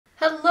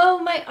Hello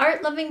my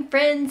art-loving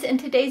friends! In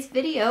today's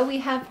video we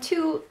have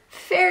two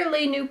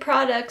fairly new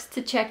products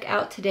to check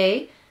out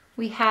today.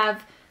 We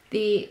have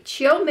the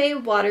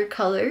Qiaomei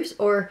Watercolors,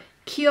 or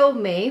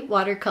Qiaomei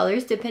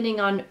Watercolors depending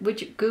on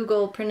which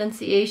Google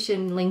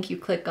pronunciation link you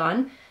click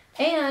on,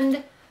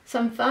 and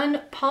some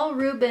fun Paul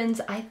Rubens,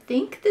 I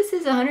think this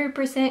is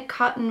 100%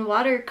 cotton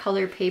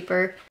watercolor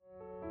paper.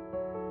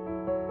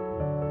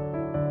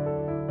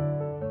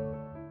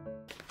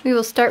 We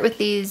will start with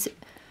these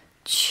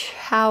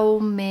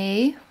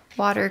Qiaomei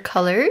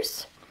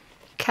watercolors.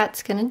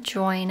 Kat's gonna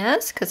join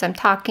us because I'm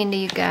talking to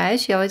you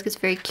guys. She always gets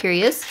very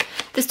curious.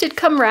 This did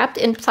come wrapped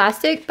in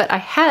plastic, but I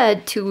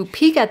had to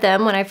peek at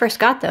them when I first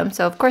got them.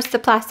 So of course the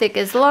plastic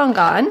is long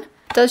gone.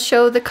 It does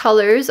show the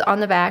colors on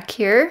the back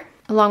here,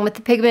 along with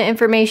the pigment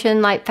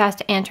information, light,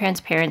 fast, and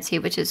transparency,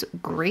 which is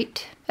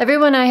great.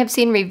 Everyone I have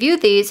seen review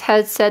these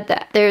has said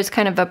that there's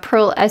kind of a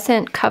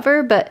pearlescent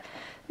cover, but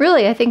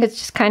really I think it's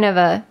just kind of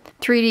a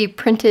 3D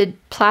printed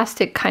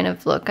plastic kind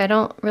of look. I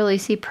don't really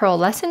see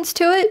pearlescence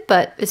to it,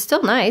 but it's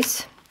still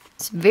nice.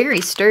 It's very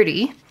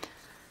sturdy.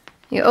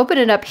 You open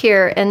it up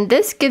here and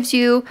this gives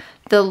you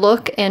the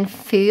look and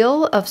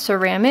feel of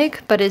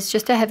ceramic, but it's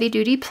just a heavy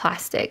duty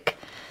plastic.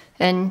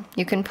 And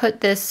you can put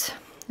this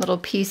little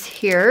piece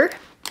here.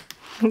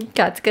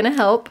 Kat's gonna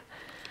help.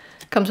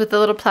 Comes with a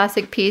little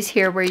plastic piece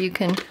here where you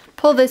can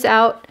pull this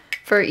out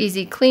for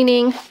easy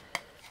cleaning.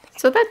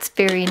 So that's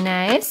very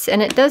nice,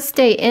 and it does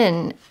stay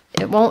in.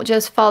 It won't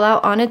just fall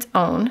out on its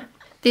own.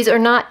 These are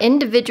not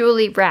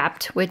individually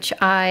wrapped, which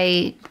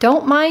I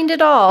don't mind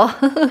at all.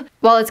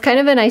 While it's kind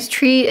of a nice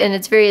treat and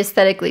it's very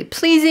aesthetically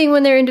pleasing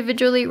when they're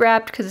individually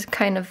wrapped because it's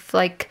kind of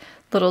like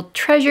little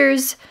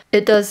treasures,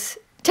 it does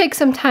take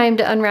some time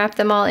to unwrap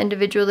them all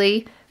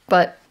individually,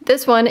 but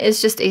this one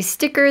is just a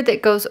sticker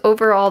that goes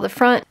over all the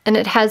front, and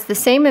it has the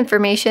same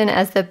information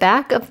as the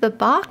back of the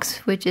box,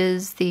 which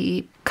is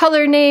the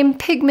color name,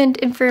 pigment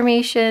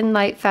information,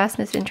 light,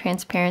 fastness, and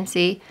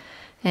transparency.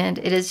 And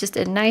it is just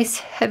a nice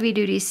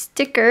heavy-duty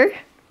sticker.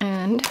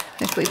 And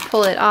if we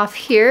pull it off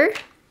here,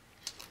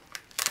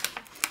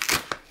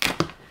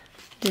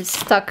 it is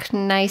stuck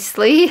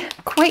nicely,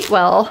 quite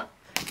well.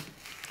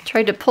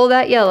 Tried to pull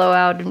that yellow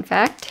out, in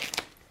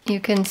fact. You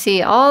can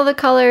see all the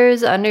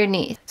colors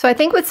underneath. So I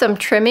think with some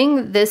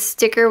trimming, this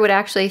sticker would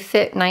actually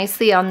fit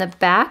nicely on the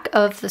back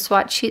of the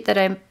swatch sheet that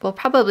I will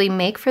probably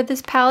make for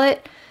this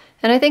palette.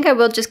 And I think I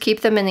will just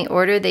keep them in the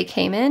order they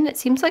came in. It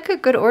seems like a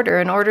good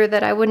order, an order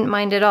that I wouldn't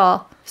mind at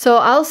all. So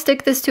I'll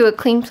stick this to a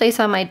clean place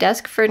on my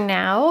desk for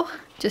now,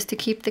 just to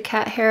keep the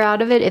cat hair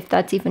out of it, if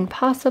that's even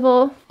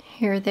possible.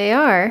 Here they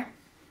are.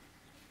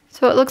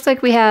 So it looks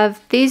like we have,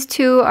 these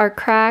two are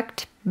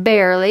cracked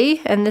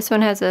barely, and this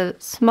one has a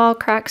small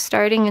crack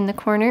starting in the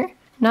corner.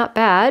 Not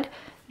bad.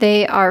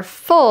 They are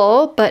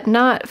full, but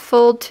not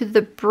full to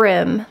the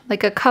brim.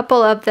 Like a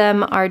couple of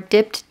them are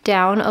dipped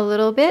down a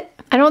little bit.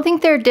 I don't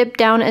think they're dipped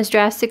down as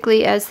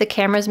drastically as the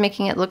camera's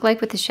making it look like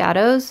with the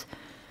shadows.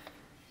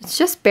 It's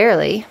just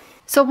barely.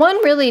 So one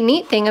really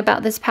neat thing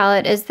about this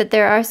palette is that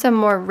there are some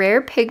more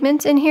rare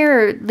pigments in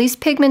here, or at least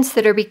pigments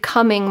that are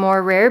becoming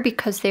more rare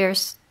because they are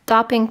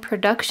stopping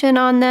production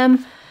on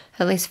them,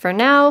 at least for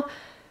now.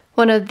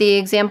 One of the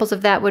examples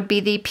of that would be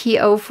the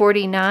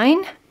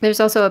P049. There's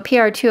also a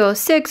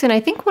PR206, and I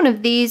think one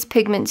of these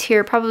pigments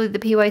here, probably the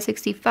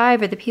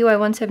PY65 or the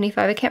PY175,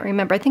 I can't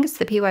remember. I think it's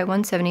the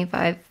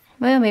PY175.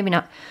 Well, maybe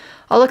not.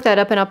 I'll look that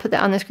up and I'll put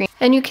that on the screen.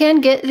 And you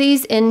can get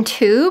these in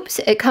tubes.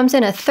 It comes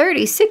in a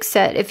 36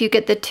 set if you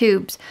get the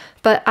tubes,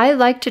 but I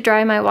like to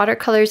dry my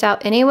watercolors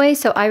out anyway,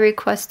 so I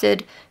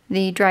requested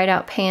the dried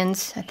out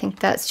pans. I think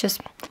that's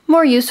just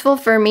more useful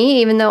for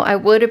me, even though I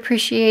would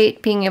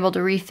appreciate being able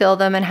to refill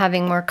them and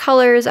having more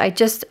colors. I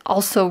just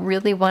also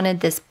really wanted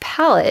this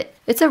palette.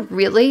 It's a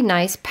really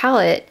nice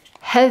palette,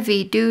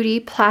 heavy duty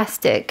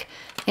plastic,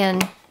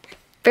 and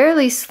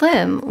fairly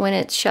slim when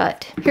it's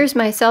shut. Here's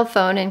my cell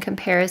phone in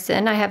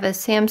comparison. I have a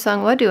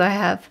Samsung, what do I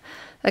have?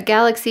 A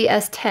Galaxy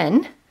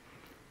S10.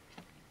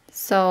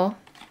 So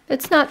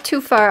it's not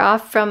too far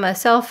off from a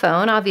cell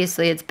phone.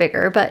 Obviously it's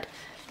bigger, but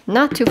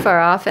not too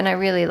far off, and I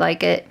really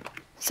like it.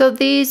 So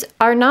these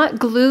are not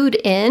glued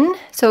in.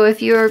 So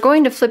if you're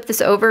going to flip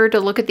this over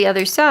to look at the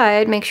other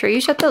side, make sure you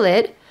shut the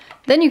lid.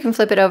 Then you can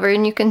flip it over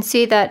and you can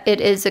see that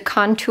it is a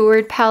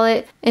contoured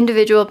palette,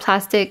 individual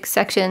plastic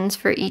sections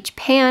for each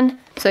pan.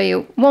 So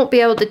you won't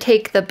be able to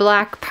take the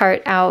black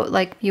part out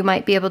like you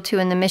might be able to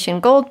in the Mission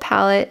Gold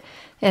palette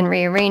and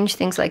rearrange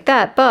things like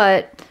that,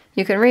 but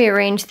you can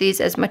rearrange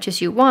these as much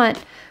as you want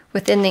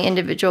within the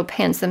individual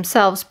pans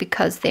themselves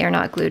because they are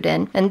not glued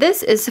in. And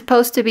this is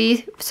supposed to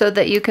be so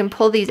that you can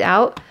pull these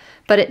out,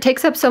 but it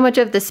takes up so much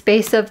of the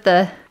space of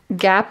the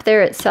gap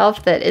there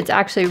itself that it's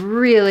actually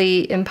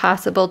really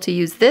impossible to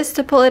use this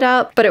to pull it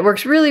out, but it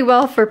works really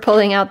well for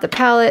pulling out the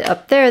palette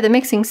up there, the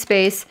mixing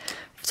space.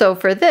 So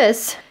for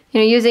this, you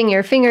know, using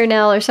your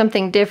fingernail or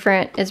something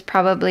different is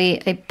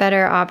probably a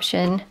better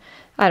option.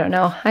 I don't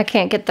know, I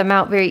can't get them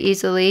out very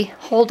easily.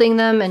 Holding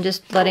them and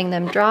just letting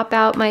them drop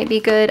out might be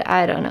good,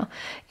 I don't know.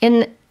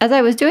 And as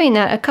I was doing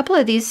that, a couple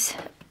of these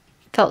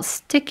felt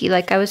sticky,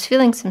 like I was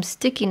feeling some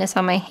stickiness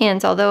on my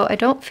hands, although I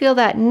don't feel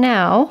that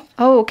now.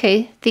 Oh,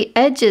 okay, the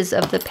edges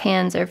of the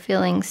pans are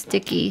feeling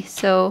sticky,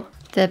 so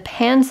the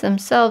pans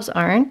themselves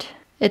aren't.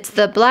 It's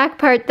the black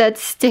part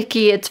that's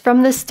sticky. It's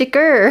from the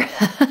sticker.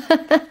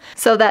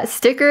 So that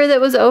sticker that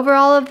was over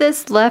all of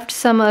this left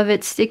some of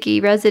its sticky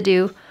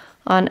residue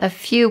on a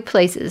few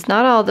places.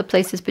 Not all the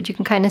places, but you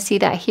can kind of see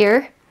that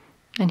here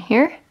and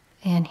here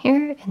and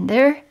here and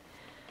there.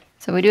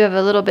 So we do have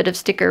a little bit of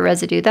sticker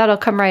residue. That'll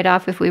come right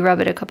off if we rub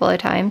it a couple of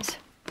times.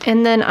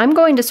 And then I'm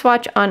going to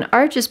swatch on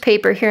Arch's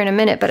paper here in a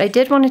minute, but I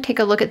did want to take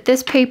a look at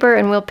this paper,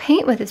 and we'll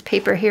paint with this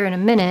paper here in a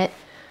minute.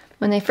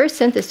 When they first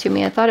sent this to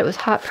me, I thought it was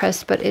hot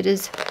pressed, but it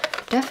is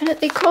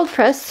definitely cold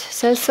pressed. It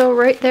says so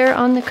right there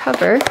on the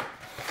cover.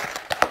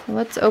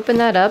 Let's open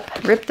that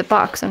up. Rip the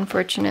box,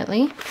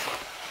 unfortunately.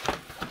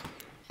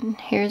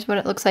 And here's what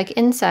it looks like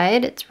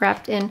inside. It's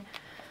wrapped in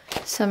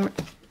some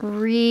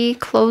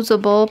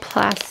reclosable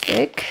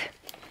plastic.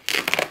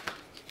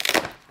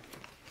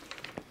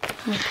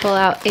 We'll pull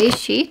out a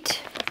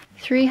sheet.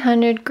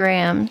 300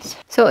 grams.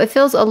 So it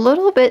feels a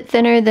little bit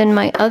thinner than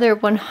my other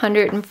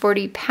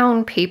 140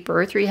 pound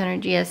paper,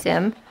 300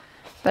 GSM,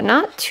 but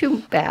not too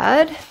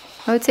bad.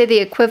 I would say the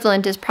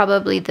equivalent is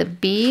probably the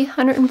B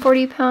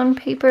 140 pound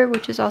paper,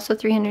 which is also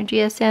 300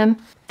 GSM.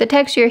 The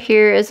texture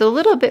here is a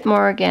little bit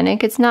more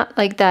organic. It's not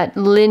like that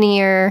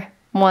linear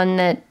one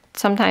that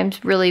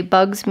sometimes really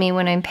bugs me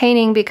when I'm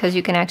painting because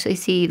you can actually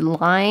see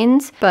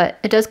lines, but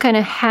it does kind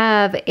of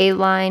have a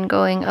line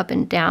going up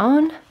and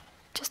down,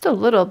 just a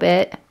little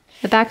bit.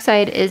 The back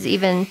side is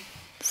even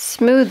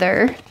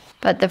smoother,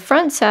 but the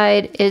front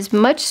side is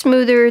much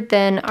smoother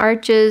than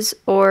Arch's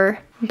or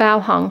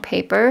Baohong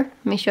paper.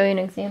 Let me show you an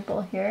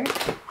example here.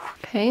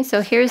 Okay,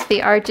 so here's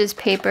the Arch's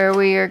paper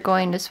we are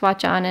going to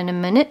swatch on in a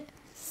minute.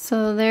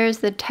 So there's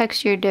the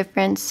texture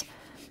difference.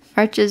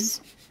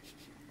 Arch's,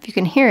 if you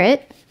can hear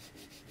it,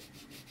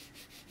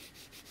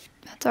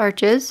 that's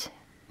Arch's.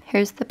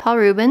 Here's the Paul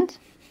Rubens.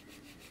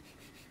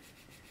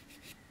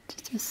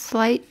 Just a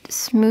slight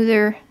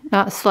smoother,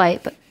 not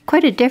slight, but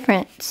quite a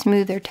different,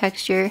 smoother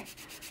texture.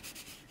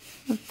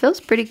 It feels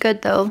pretty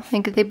good though. I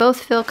think they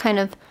both feel kind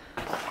of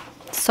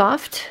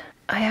soft.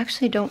 I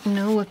actually don't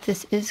know if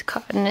this is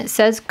cotton. It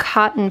says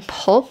cotton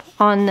pulp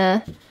on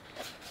the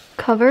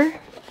cover.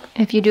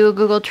 If you do a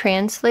Google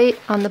Translate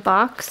on the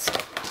box,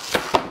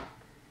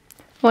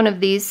 one of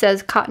these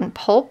says cotton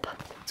pulp.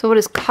 So what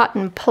does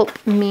cotton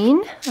pulp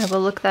mean? I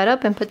will look that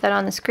up and put that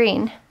on the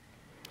screen.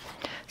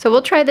 So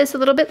we'll try this a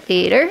little bit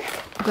later.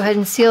 Go ahead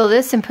and seal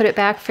this and put it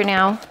back for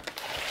now.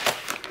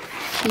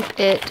 Keep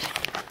it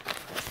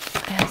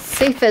as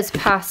safe as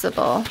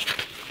possible.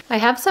 I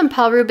have some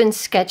Paul Rubens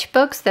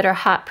sketchbooks that are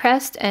hot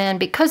pressed, and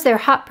because they're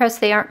hot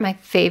pressed, they aren't my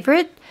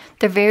favorite.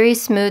 They're very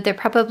smooth. They're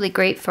probably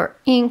great for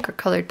ink or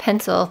colored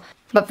pencil.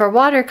 But for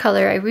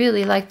watercolor, I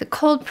really like the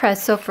cold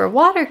press. So for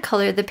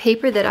watercolor, the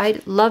paper that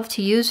I love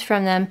to use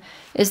from them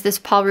is this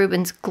Paul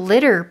Rubens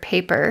glitter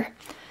paper.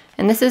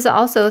 And this is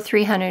also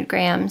 300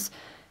 grams.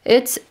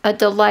 It's a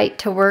delight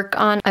to work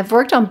on. I've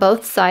worked on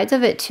both sides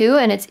of it too,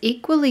 and it's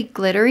equally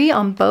glittery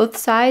on both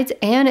sides,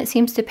 and it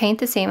seems to paint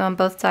the same on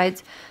both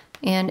sides,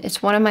 and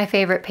it's one of my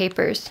favorite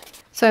papers.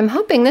 So I'm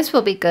hoping this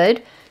will be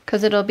good,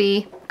 because it'll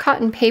be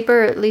cotton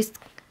paper, or at least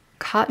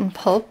cotton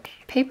pulp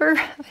paper.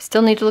 I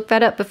still need to look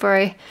that up before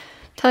I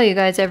tell you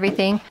guys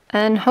everything.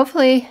 And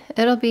hopefully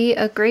it'll be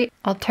a great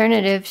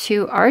alternative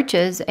to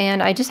Arch's.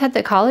 And I just had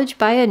the college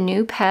buy a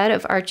new pad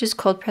of Arch's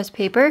cold press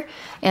paper,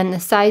 and the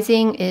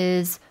sizing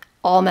is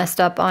all messed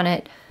up on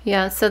it.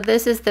 Yeah, so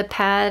this is the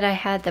pad I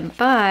had them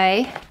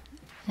buy,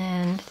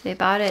 and they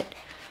bought it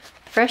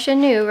fresh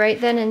and new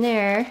right then and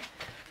there.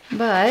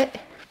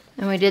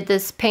 And we did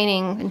this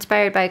painting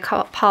inspired by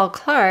Paul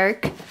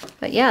Clark,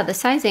 but yeah, the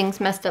sizing's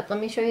messed up. Let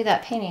me show you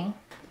that painting.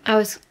 I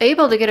was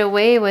able to get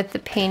away with the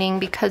painting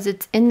because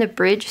it's in the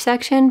bridge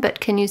section, but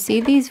can you see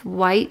these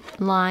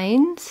white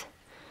lines?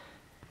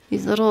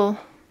 These little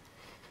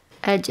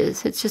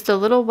edges. It's just a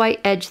little white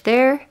edge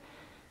there,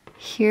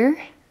 here,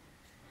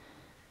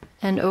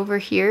 and over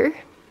here.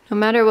 No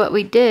matter what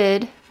we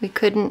did, we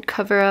couldn't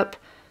cover up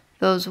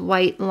those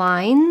white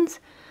lines.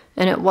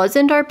 And it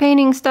wasn't our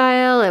painting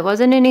style, it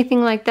wasn't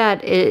anything like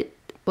that, it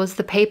was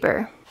the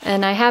paper.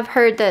 And I have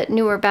heard that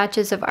newer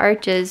batches of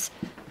Arch's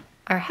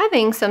are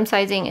having some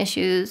sizing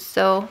issues,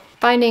 so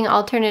finding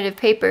alternative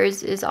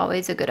papers is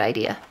always a good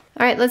idea.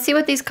 All right, let's see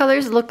what these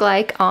colors look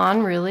like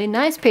on really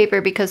nice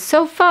paper, because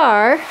so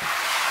far,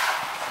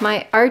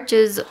 my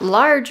Arch's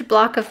large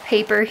block of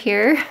paper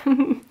here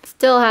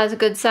still has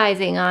good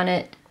sizing on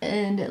it.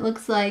 And it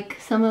looks like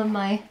some of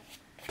my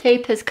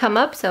tape has come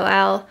up, so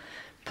I'll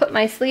put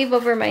my sleeve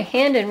over my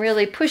hand and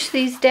really push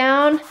these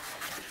down.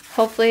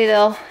 Hopefully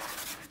they'll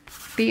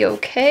be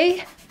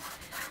okay.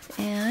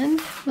 And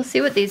we'll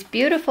see what these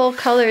beautiful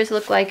colors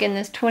look like in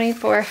this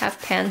 24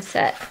 half pan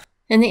set.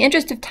 In the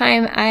interest of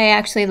time, I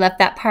actually left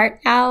that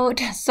part out.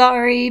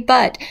 Sorry,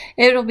 but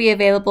it'll be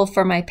available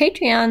for my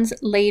Patreons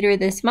later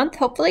this month,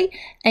 hopefully,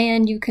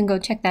 and you can go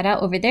check that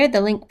out over there.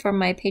 The link for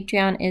my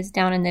Patreon is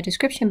down in the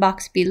description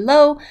box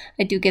below.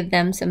 I do give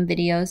them some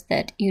videos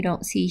that you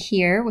don't see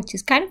here, which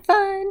is kind of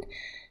fun.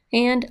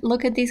 And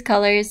look at these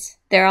colors.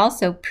 They're all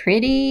so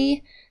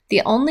pretty.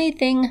 The only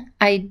thing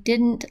I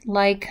didn't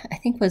like, I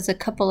think, was a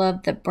couple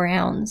of the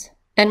browns.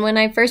 And when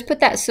I first put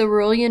that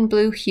cerulean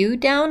blue hue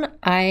down,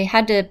 I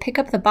had to pick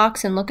up the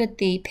box and look at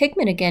the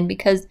pigment again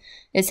because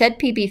it said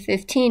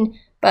PB15,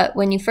 but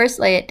when you first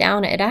lay it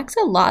down, it acts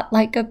a lot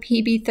like a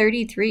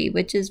PB33,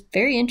 which is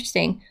very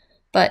interesting.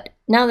 But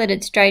now that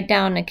it's dried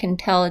down, I can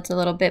tell it's a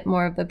little bit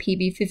more of a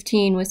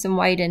PB15 with some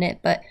white in it.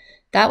 But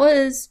that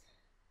was,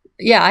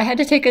 yeah, I had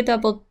to take a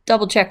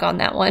double check on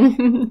that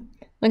one.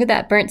 Look at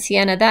that burnt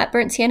sienna. That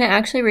burnt sienna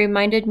actually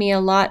reminded me a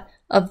lot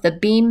of the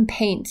Beam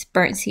Paints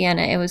burnt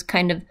sienna. It was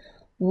kind of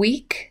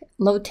weak,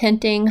 low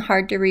tinting,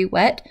 hard to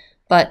re-wet,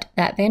 but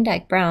that Van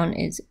Dyke brown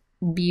is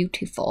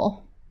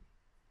beautiful.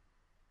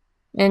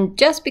 And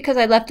just because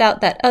I left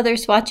out that other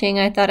swatching,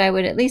 I thought I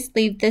would at least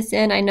leave this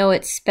in. I know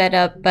it's sped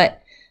up,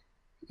 but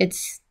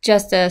it's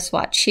just a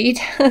swatch sheet.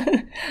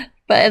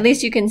 But at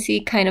least you can see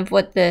kind of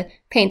what the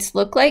paints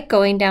look like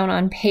going down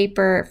on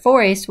paper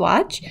for a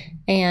swatch.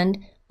 And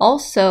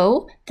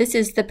also, this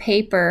is the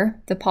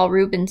paper, the Paul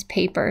Rubens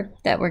paper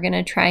that we're going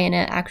to try in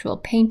an actual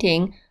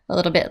painting a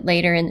little bit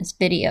later in this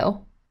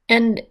video.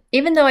 And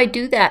even though I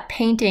do that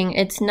painting,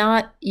 it's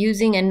not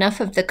using enough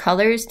of the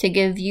colors to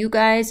give you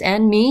guys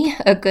and me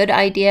a good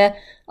idea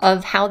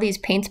of how these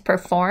paints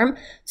perform.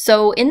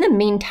 So in the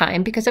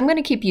meantime, because I'm going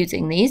to keep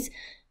using these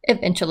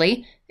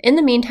eventually, in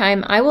the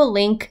meantime, I will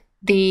link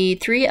the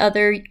 3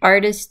 other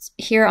artists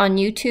here on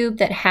YouTube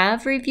that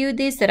have reviewed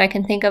these that I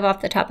can think of off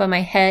the top of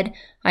my head.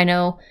 I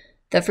know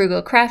the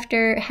Frugal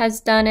Crafter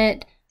has done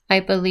it. I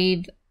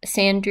believe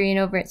Sandrine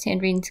over at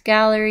Sandrine's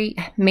Gallery,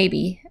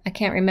 maybe. I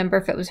can't remember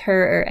if it was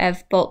her or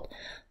Ev Bolt,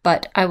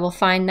 but I will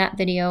find that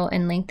video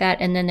and link that.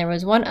 And then there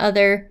was one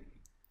other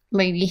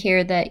lady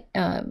here that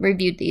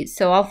reviewed these.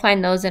 So I'll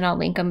find those and I'll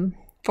link them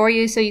for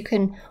you so you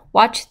can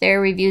watch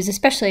their reviews,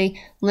 especially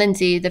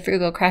Lindsay, the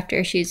Frugal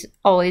Crafter. She's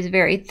always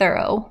very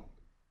thorough.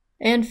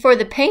 And for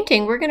the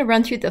painting, we're going to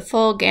run through the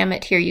full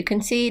gamut here. You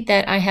can see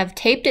that I have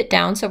taped it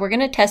down, so we're going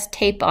to test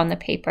tape on the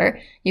paper.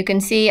 You can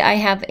see I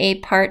have a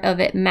part of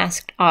it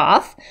masked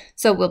off,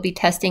 so we'll be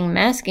testing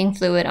masking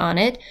fluid on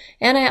it.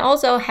 And I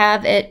also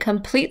have it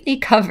completely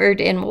covered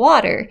in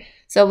water,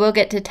 so we'll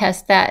get to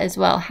test that as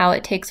well, how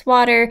it takes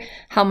water,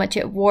 how much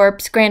it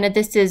warps. Granted,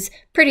 this is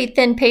pretty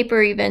thin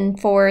paper even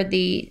for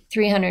the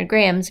 300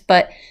 grams,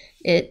 but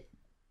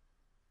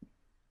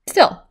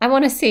still, I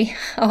want to see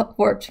how it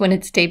warps when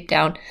it's taped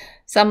down.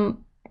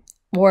 Some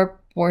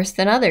warp worse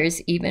than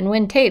others, even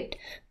when taped,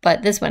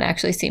 but this one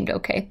actually seemed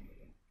okay.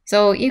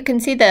 So you can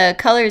see the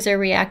colors are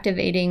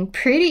reactivating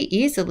pretty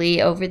easily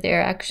over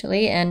there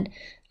actually, and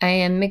I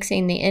am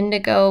mixing the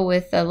indigo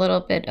with a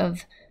little bit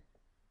of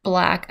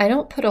black. I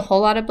don't put a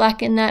whole lot of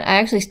black in that. I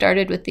actually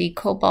started with the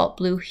cobalt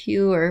blue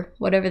hue or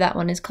whatever that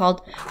one is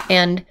called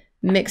and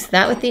mixed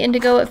that with the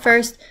indigo at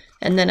first.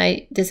 And then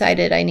I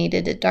decided I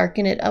needed to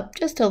darken it up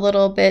just a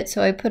little bit,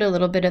 so I put a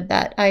little bit of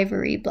that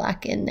ivory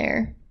black in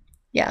there.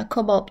 Yeah,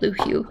 cobalt blue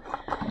hue.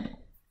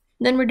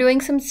 Then we're doing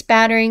some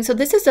spattering. So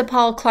this is a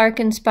Paul Clark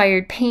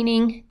inspired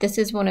painting. This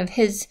is one of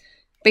his,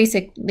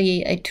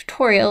 basically a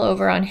tutorial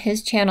over on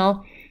his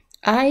channel.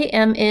 I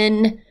am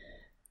in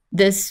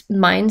this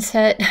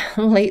mindset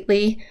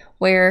lately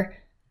where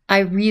I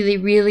really,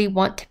 really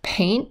want to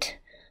paint,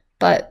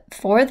 but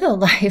for the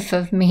life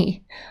of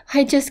me,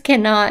 I just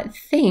cannot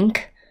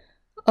think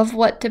of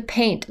what to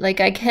paint. Like,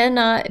 I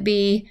cannot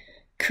be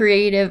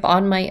creative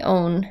on my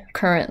own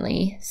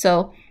currently.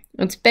 So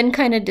it's been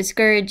kind of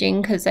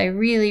discouraging because I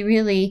really,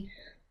 really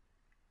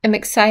am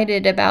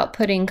excited about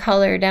putting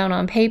color down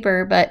on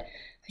paper, but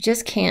I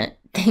just can't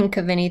think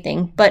of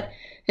anything. But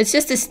it's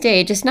just a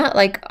stage. It's not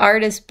like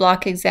artist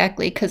block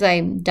exactly because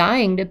I'm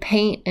dying to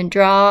paint and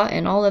draw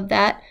and all of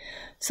that.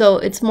 So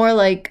it's more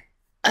like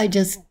I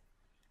just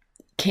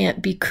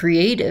can't be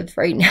creative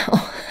right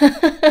now.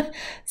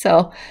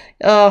 So,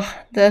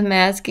 the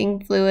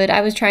masking fluid.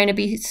 I was trying to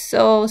be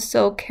so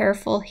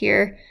careful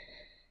here,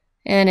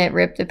 and it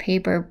ripped the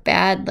paper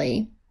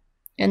badly.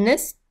 And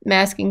this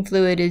masking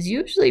fluid is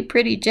usually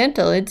pretty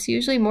gentle. It's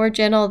usually more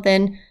gentle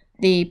than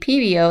the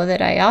PBO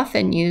that I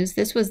often use.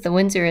 This was the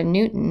Winsor &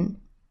 Newton.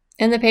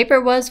 And the paper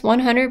was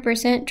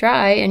 100%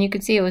 dry, and you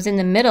can see it was in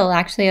the middle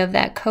actually of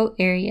that coat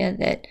area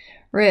that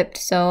ripped.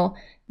 So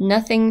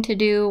nothing to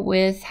do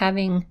with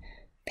having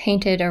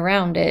painted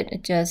around it.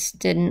 It just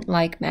didn't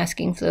like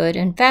masking fluid.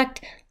 In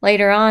fact,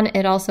 later on,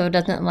 it also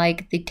doesn't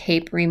like the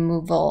tape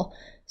removal.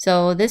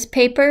 So this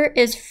paper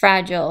is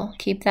fragile.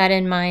 Keep that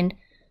in mind.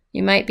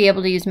 You might be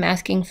able to use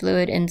masking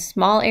fluid in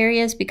small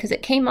areas because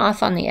it came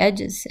off on the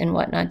edges and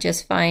whatnot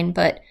just fine,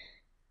 but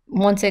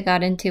once it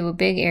got into a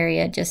big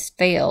area, it just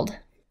failed.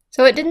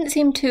 So it didn't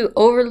seem to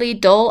overly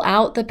dull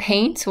out the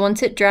paints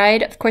once it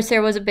dried. Of course,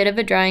 there was a bit of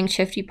a drying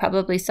shift. You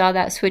probably saw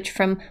that switch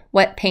from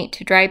wet paint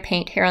to dry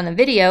paint here on the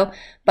video.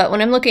 But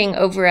when I'm looking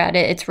over at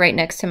it, it's right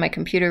next to my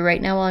computer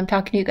right now while I'm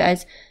talking to you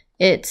guys.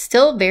 It's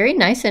still very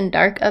nice and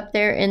dark up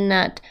there in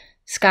that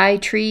sky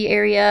tree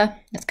area.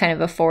 That's kind of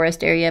a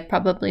forest area,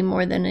 probably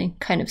more than a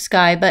kind of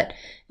sky, but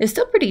it's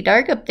still pretty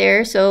dark up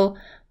there. So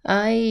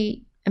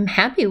I'm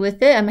happy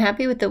with it. I'm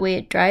happy with the way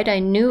it dried. I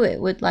knew it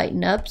would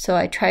lighten up, so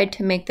I tried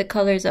to make the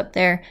colors up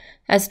there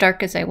as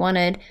dark as I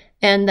wanted.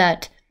 And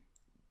that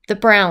the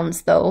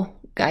browns, though,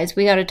 guys,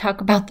 we got to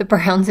talk about the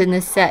browns in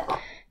this set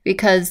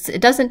because it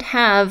doesn't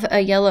have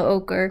a yellow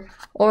ochre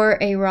or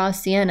a raw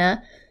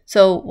sienna.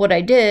 So what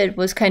I did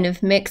was kind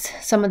of mix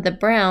some of the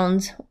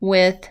browns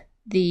with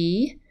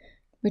the,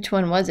 which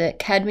one was it?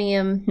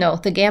 Cadmium, no,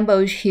 the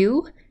Gamboge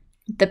Hue,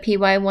 the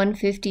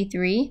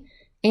PY153,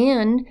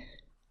 and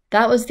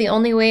that was the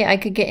only way I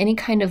could get any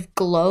kind of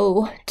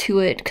glow to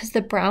it because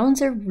the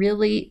browns are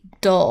really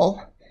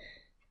dull,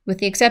 with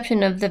the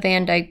exception of the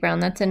Van Dyke brown.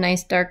 That's a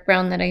nice dark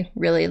brown that I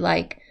really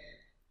like.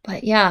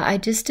 But yeah, I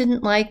just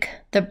didn't like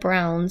the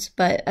browns.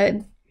 But,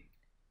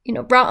 you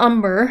know, raw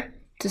umber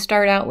to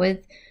start out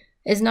with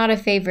is not a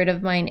favorite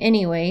of mine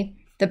anyway.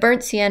 The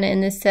burnt sienna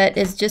in this set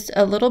is just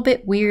a little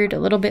bit weird, a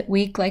little bit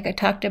weak, like I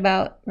talked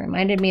about.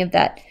 Reminded me of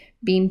that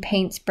Beam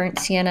Paints burnt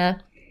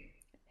sienna.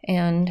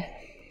 And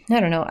I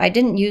don't know, I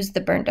didn't use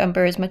the burnt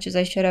umber as much as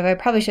I should have. I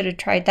probably should have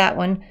tried that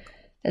one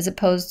as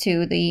opposed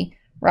to the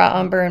raw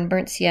umber and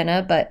burnt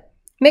sienna, but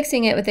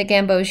mixing it with the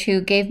Gamboge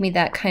Hue gave me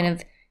that kind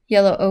of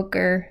yellow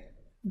ochre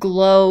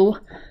glow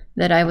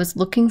that I was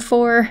looking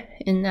for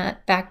in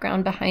that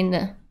background behind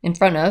the, in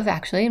front of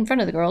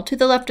the girl, to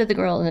the left of the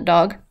girl and the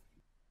dog.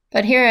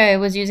 But here I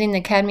was using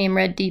the cadmium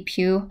red deep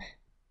hue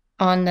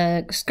on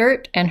the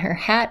skirt and her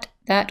hat.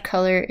 That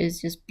color is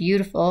just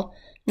beautiful.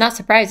 Not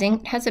surprising,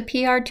 it has a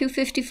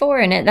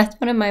PR254 in it. That's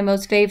one of my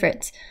most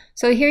favorites.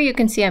 So here you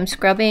can see I'm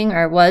scrubbing,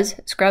 or was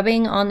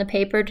scrubbing on the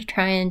paper to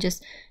try and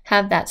just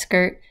have that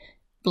skirt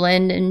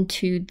blend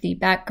into the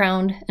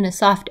background and a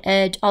soft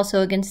edge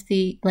also against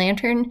the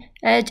lantern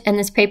edge. And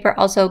this paper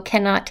also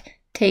cannot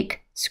take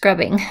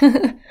scrubbing.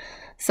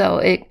 So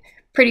it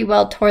pretty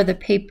well tore the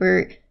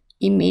paper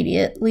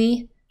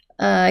immediately.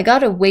 I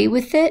got away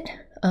with it.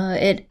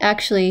 It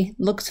actually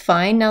looks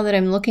fine now that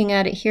I'm looking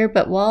at it here,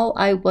 but while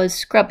I was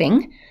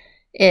scrubbing,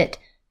 it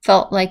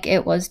felt like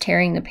it was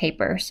tearing the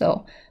paper.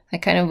 So I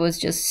kind of was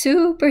just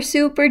super,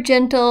 super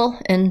gentle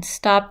and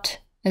stopped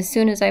as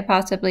soon as I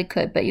possibly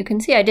could. But you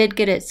can see I did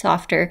get it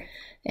softer.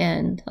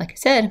 And like I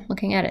said,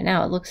 looking at it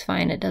now, it looks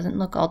fine. It doesn't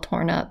look all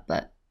torn up,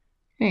 but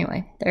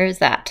anyway, there's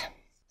that.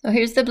 So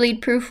here's the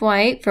bleed proof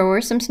white for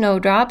some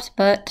snowdrops,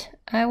 but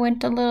I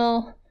went a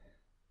little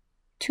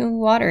too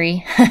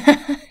watery.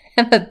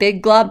 A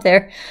big glob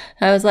there.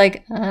 I was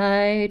like,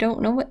 I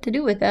don't know what to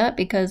do with that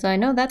because I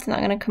know that's not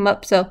going to come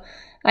up. So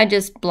I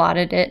just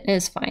blotted it.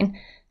 It's fine.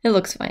 It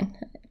looks fine.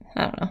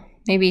 I don't know.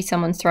 Maybe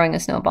someone's throwing a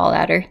snowball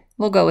at her.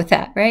 We'll go with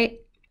that, right?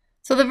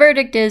 So the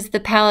verdict is the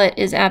palette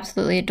is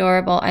absolutely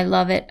adorable. I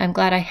love it. I'm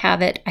glad I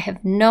have it. I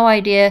have no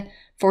idea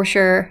for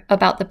sure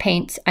about the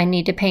paints. I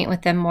need to paint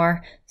with them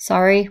more.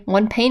 Sorry,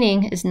 one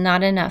painting is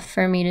not enough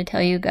for me to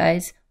tell you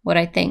guys what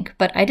I think.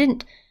 But I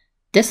didn't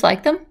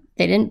dislike them.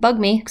 They didn't bug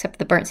me, except for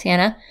the burnt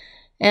sienna.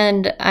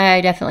 And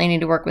I definitely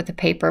need to work with the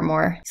paper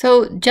more.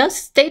 So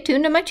just stay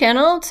tuned to my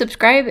channel.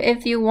 Subscribe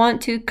if you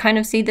want to kind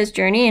of see this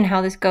journey and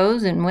how this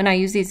goes and when I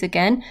use these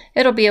again.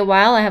 It'll be a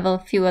while. I have a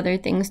few other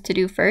things to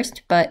do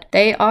first, but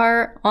they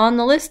are on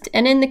the list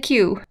and in the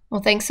queue.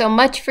 Well, thanks so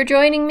much for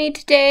joining me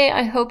today.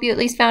 I hope you at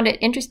least found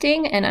it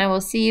interesting, and I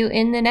will see you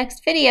in the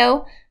next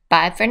video.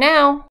 Bye for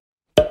now.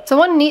 So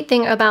one neat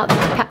thing about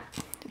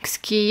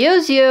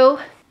excuse you,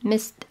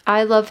 Miss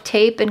I love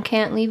tape and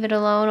can't leave it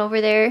alone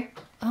over there.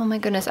 Oh my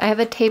goodness, I have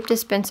a tape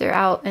dispenser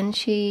out and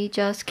she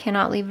just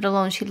cannot leave it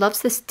alone. She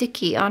loves the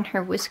sticky on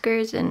her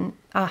whiskers and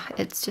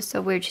it's just so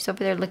weird. She's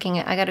over there licking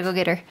it. I gotta go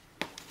get her.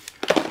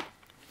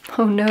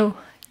 Oh no,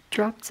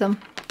 dropped some.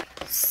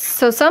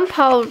 So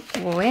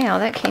wow,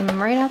 that came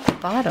right out the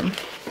bottom.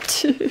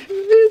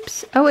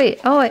 Oops. Oh wait,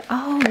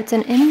 oh, it's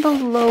an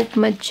envelope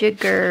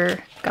majigger.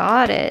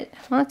 Got it.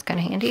 Well, that's kind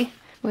of handy.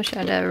 Wish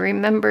I'd have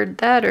remembered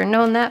that or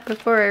known that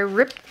before I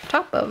ripped the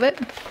top of it.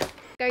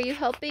 Are you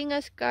helping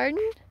us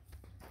garden?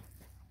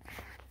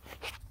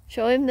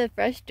 Show him the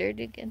fresh dirt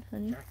again,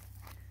 honey.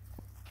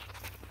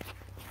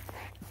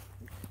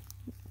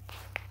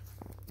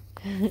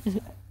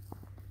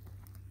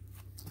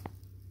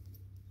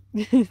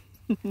 He's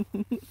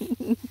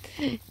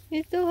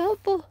so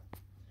helpful.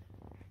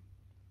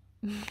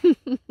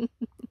 What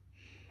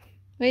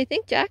do you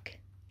think, Jack?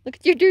 Look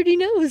at your dirty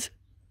nose.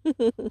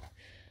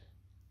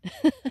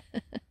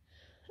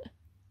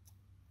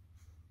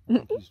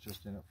 He's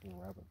just in it for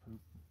rabbit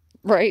poop.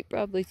 Right,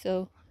 probably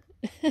so.